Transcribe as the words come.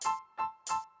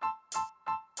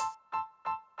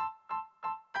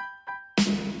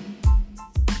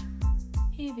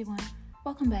everyone,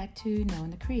 welcome back to Knowing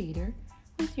the Creator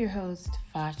with your host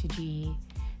Fasha G.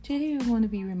 Today we want to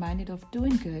be reminded of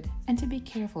doing good and to be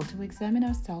careful to examine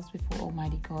ourselves before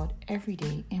Almighty God every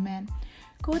day. Amen.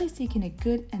 God is seeking a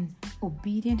good and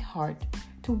obedient heart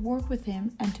to work with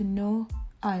Him and to know.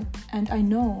 I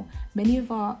know many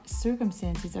of our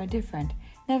circumstances are different.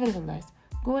 Nevertheless,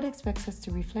 God expects us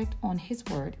to reflect on His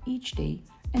Word each day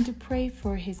and to pray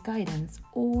for His guidance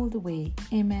all the way.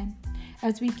 Amen.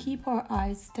 As we keep our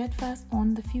eyes steadfast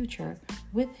on the future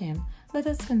with Him, let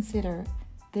us consider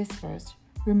this verse.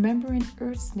 Remembering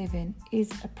earth's living is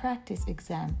a practice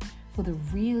exam for the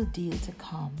real deal to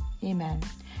come. Amen.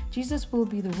 Jesus will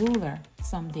be the ruler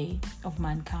someday of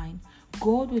mankind.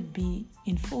 God would be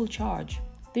in full charge.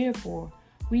 Therefore,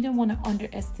 we don't want to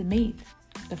underestimate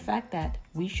the fact that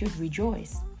we should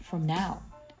rejoice from now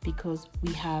because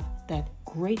we have that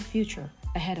great future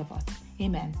ahead of us.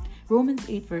 Amen. Romans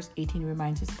 8 verse 18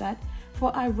 reminds us that,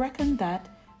 "For I reckon that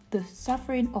the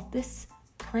suffering of this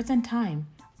present time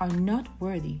are not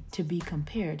worthy to be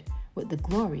compared with the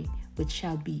glory which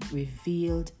shall be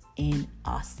revealed in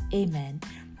us." Amen.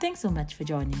 Thanks so much for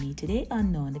joining me today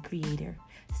on Knowing the Creator.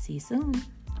 See you soon.